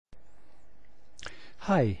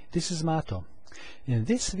Hi, this is Mato. In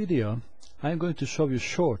this video I'm going to show you a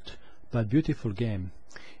short but beautiful game.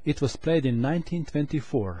 It was played in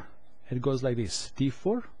 1924. It goes like this: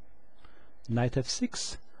 d4, knight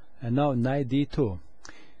f6, and now knight d2.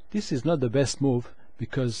 This is not the best move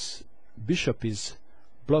because bishop is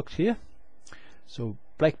blocked here. So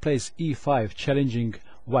black plays e5, challenging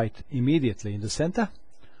white immediately in the center.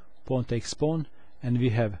 Pawn takes pawn, and we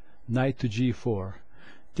have knight to g4.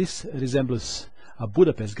 This resembles a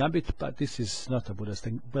Budapest gambit, but this is not a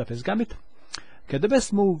Budapest gambit. Okay, the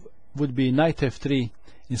best move would be knight f3.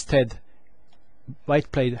 Instead,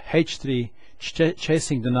 white played h3,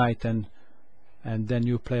 chasing the knight, and then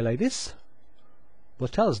you play like this.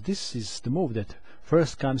 What else? This is the move that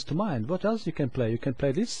first comes to mind. What else you can play? You can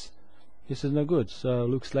play this. This is no good, so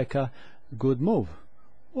looks like a good move.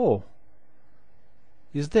 Oh,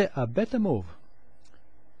 is there a better move?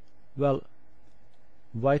 Well,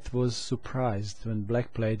 white was surprised when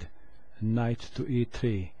black played knight to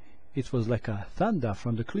e3. It was like a thunder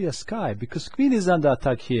from the clear sky, because queen is under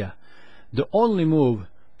attack here. The only move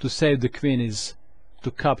to save the queen is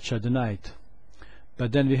to capture the knight.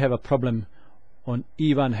 But then we have a problem on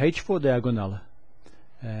e1 h4 diagonal,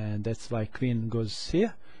 and that's why queen goes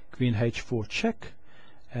here. Queen h4 check,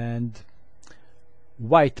 and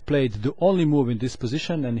white played the only move in this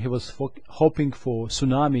position, and he was hoping for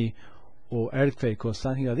tsunami or earthquake or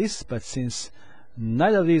something like this, but since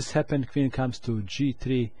neither of these happened, queen comes to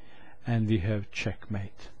g3 and we have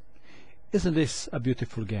checkmate. Isn't this a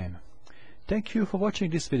beautiful game? Thank you for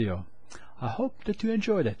watching this video. I hope that you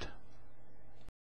enjoyed it.